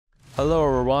Hello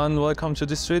everyone, welcome to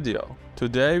this video.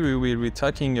 Today we will be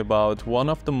talking about one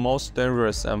of the most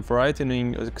dangerous and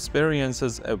frightening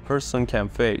experiences a person can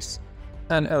face: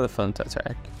 an elephant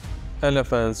attack.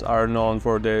 Elephants are known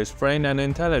for their strength and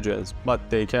intelligence, but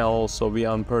they can also be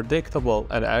unpredictable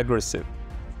and aggressive.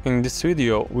 In this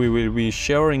video, we will be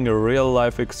sharing a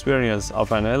real-life experience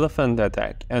of an elephant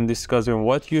attack and discussing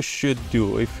what you should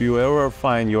do if you ever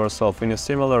find yourself in a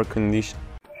similar condition.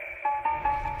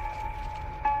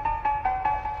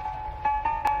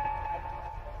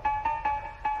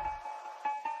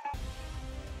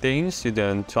 The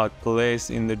incident took place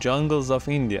in the jungles of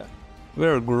India,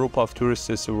 where a group of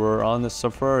tourists were on a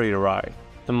safari ride.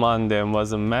 Among them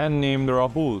was a man named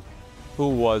Rahul, who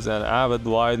was an avid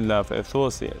wildlife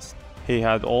enthusiast. He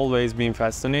had always been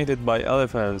fascinated by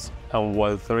elephants and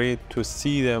was thrilled to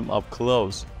see them up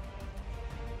close.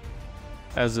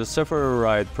 As the safari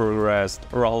ride progressed,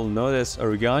 Rahul noticed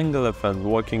a young elephant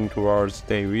walking towards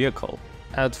their vehicle.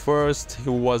 At first,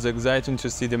 he was excited to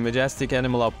see the majestic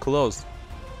animal up close,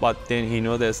 but then he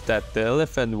noticed that the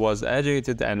elephant was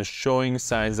agitated and showing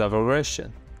signs of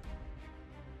aggression.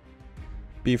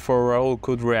 Before Rahul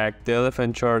could react, the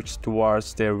elephant charged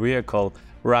towards their vehicle,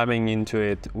 ramming into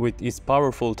it with its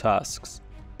powerful tusks.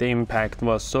 The impact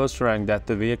was so strong that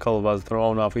the vehicle was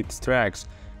thrown off its tracks,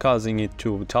 causing it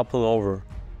to topple over.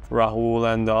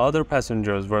 Rahul and the other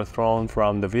passengers were thrown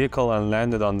from the vehicle and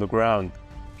landed on the ground,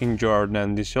 injured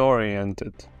and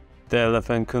disoriented. The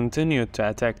elephant continued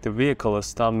to attack the vehicle,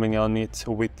 stomping on it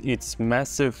with its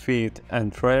massive feet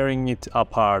and tearing it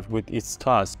apart with its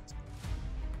tusks.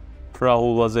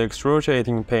 Rahul was in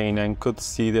excruciating pain and could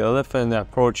see the elephant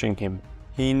approaching him.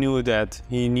 He knew that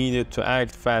he needed to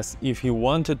act fast if he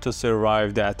wanted to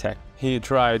survive the attack. He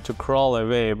tried to crawl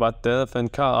away, but the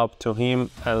elephant caught up to him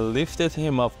and lifted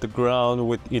him off the ground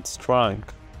with its trunk.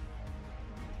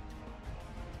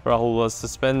 Rahul was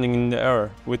suspending in the air,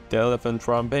 with the elephant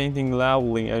trumpeting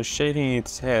loudly and shaking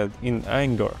its head in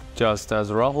anger. Just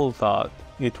as Rahul thought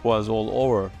it was all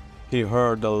over, he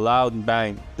heard a loud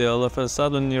bang. The elephant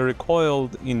suddenly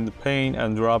recoiled in pain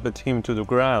and dropped him to the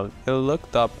ground. He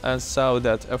looked up and saw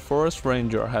that a forest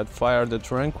ranger had fired a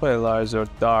tranquilizer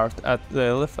dart at the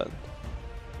elephant.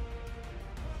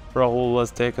 Rahul was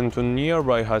taken to a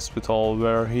nearby hospital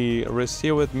where he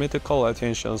received medical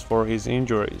attention for his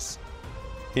injuries.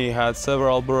 He had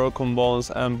several broken bones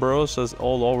and bruises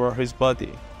all over his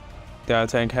body. The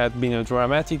attack had been a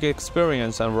dramatic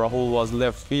experience and Rahul was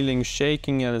left feeling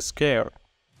shaking and scared.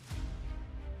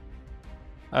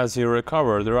 As he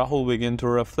recovered, Rahul began to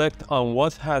reflect on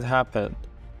what had happened.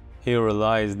 He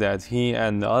realized that he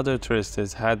and the other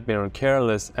tourists had been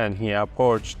careless and he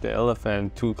approached the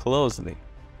elephant too closely.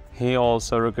 He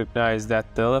also recognized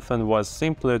that the elephant was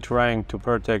simply trying to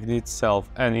protect itself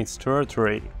and its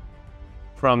territory.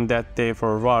 From that day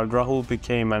forward, Rahul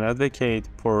became an advocate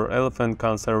for elephant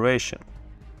conservation.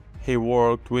 He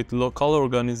worked with local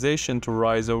organizations to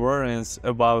raise awareness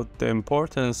about the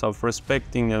importance of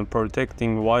respecting and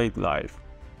protecting wildlife.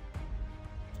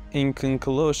 In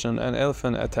conclusion, an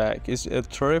elephant attack is a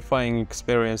terrifying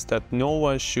experience that no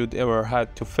one should ever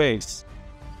have to face.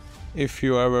 If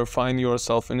you ever find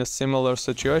yourself in a similar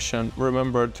situation,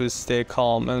 remember to stay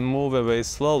calm and move away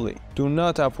slowly. Do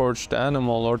not approach the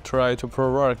animal or try to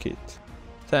provoke it.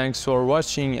 Thanks for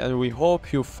watching and we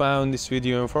hope you found this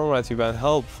video informative and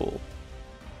helpful.